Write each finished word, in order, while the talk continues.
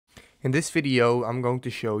In this video, I'm going to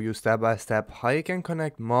show you step by step how you can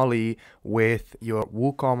connect Mollie with your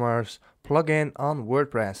Woocommerce plugin on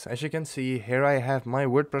WordPress. As you can see, here I have my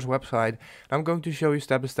WordPress website. I'm going to show you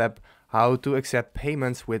step by step how to accept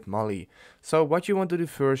payments with Mollie. So what you want to do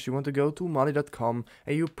first, you want to go to mollie.com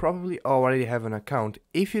and you probably already have an account.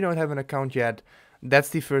 If you don't have an account yet, that's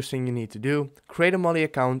the first thing you need to do. Create a Mollie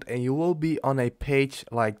account and you will be on a page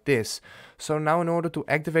like this. So now in order to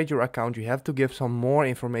activate your account, you have to give some more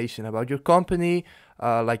information about your company,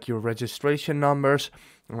 like your registration numbers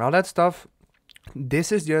and all that stuff.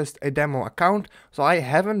 This is just a demo account, so I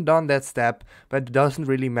haven't done that step, but it doesn't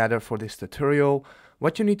really matter for this tutorial.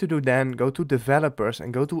 What you need to do then, go to developers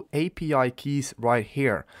and go to API keys right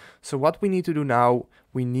here. So what we need to do now,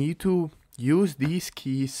 we need to use these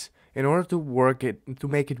keys in order to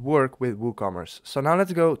make it work with WooCommerce. So now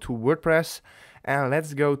let's go to WordPress and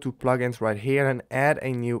let's go to plugins right here and add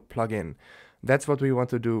a new plugin. That's what we want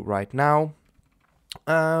to do right now.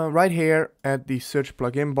 Right here at the search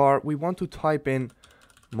plugin bar, we want to type in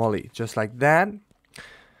Mollie, just like that.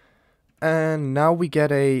 And now we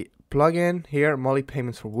get a plugin here, Mollie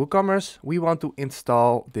Payments for WooCommerce. We want to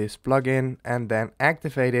install this plugin and then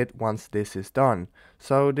activate it once this is done.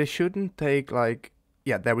 So this shouldn't take like,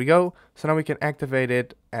 yeah, there we go. So now we can activate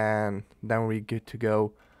it and then we're good to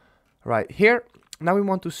go right here. Now we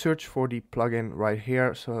want to search for the plugin right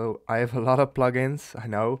here. So I have a lot of plugins, I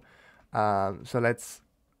know. So let's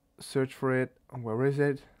search for it. Where is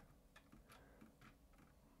it?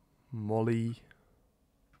 Mollie.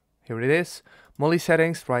 Here it is. Mollie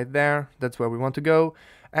settings right there. That's where we want to go.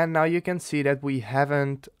 And now you can see that we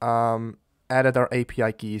haven't added our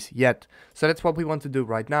API keys yet. So that's what we want to do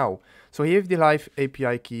right now. So here's the live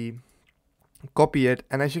API key. Copy it,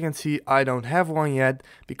 and as you can see, I don't have one yet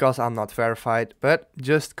because I'm not verified, but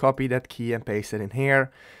just copy that key and paste it in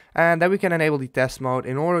here. And then we can enable the test mode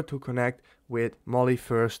in order to connect with Mollie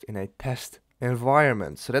first in a test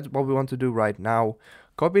environment. So that's what we want to do right now.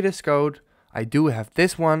 Copy this code. I do have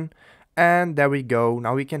this one, and there we go.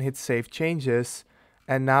 Now we can hit save changes,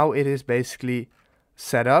 and now it is basically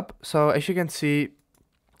set up. So as you can see,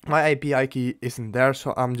 my API key isn't there,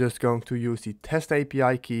 so I'm just going to use the test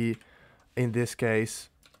API key in this case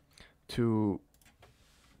to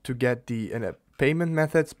get the payment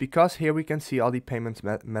methods, because here we can see all the payments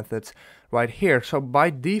methods right here. So by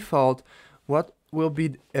default, what will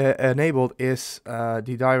be enabled is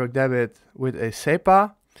the direct debit with a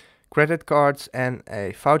SEPA, credit cards and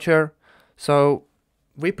a voucher. So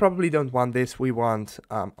we probably don't want this, we want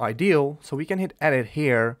ideal. So we can hit edit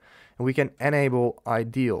here and we can enable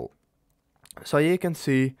ideal. So you can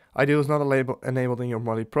see ideal is not enabled in your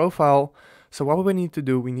Mollie profile. So what we need to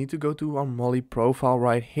do, we need to go to our Mollie profile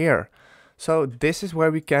right here. So this is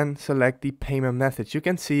where we can select the payment methods. You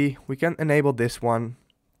can see we can enable this one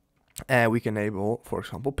and we can enable, for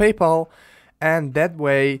example, PayPal. And that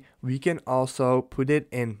way we can also put it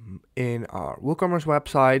in our WooCommerce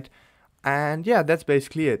website. And yeah, that's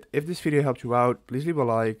basically it. If this video helped you out, please leave a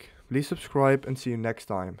like, please subscribe and see you next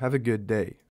time. Have a good day.